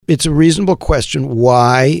it's a reasonable question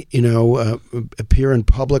why, appear in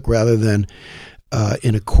public rather than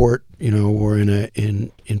in a court, or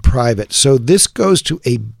in private. So this goes to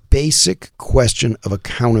a basic question of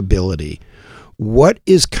accountability. What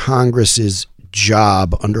is Congress's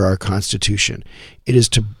job under our Constitution? It is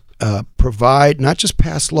to provide, not just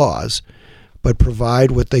pass laws, but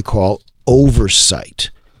provide what they call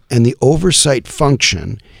oversight. And the oversight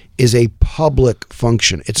function is a public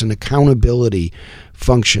function. It's an accountability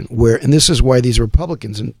function and this is why these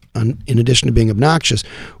Republicans, in addition to being obnoxious,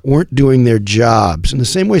 weren't doing their jobs. In the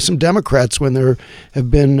same way some Democrats, when there have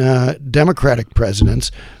been Democratic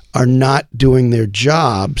presidents, are not doing their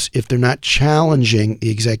jobs if they're not challenging the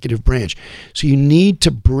executive branch. So you need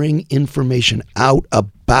to bring information out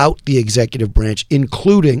about the executive branch,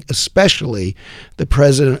 including, especially, the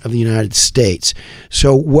President of the United States.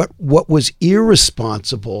 So what was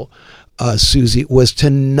irresponsible, Susie, was to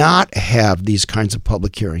not have these kinds of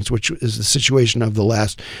public hearings, which is the situation of the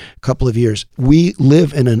last couple of years. We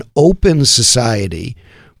live in an open society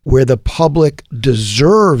where the public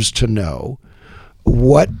deserves to know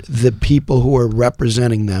what the people who are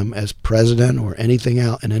representing them as president or anything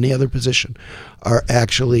else in any other position are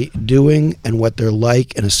actually doing and what they're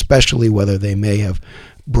like, and especially whether they may have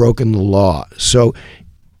broken the law. So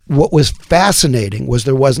what was fascinating was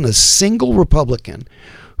there wasn't a single Republican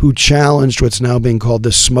who challenged what's now being called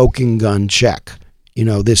the smoking gun check.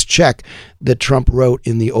 This check that Trump wrote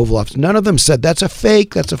in the Oval Office. None of them said that's a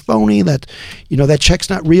fake, that's a phony, that check's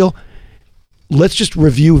not real. Let's just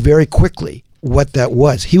review very quickly what that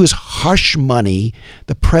was. He was hush money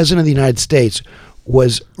the President of the United States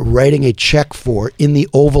was writing a check for in the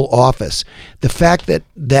Oval Office. The fact that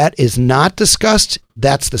that is not discussed,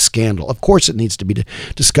 that's the scandal. Of course it needs to be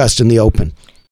discussed in the open.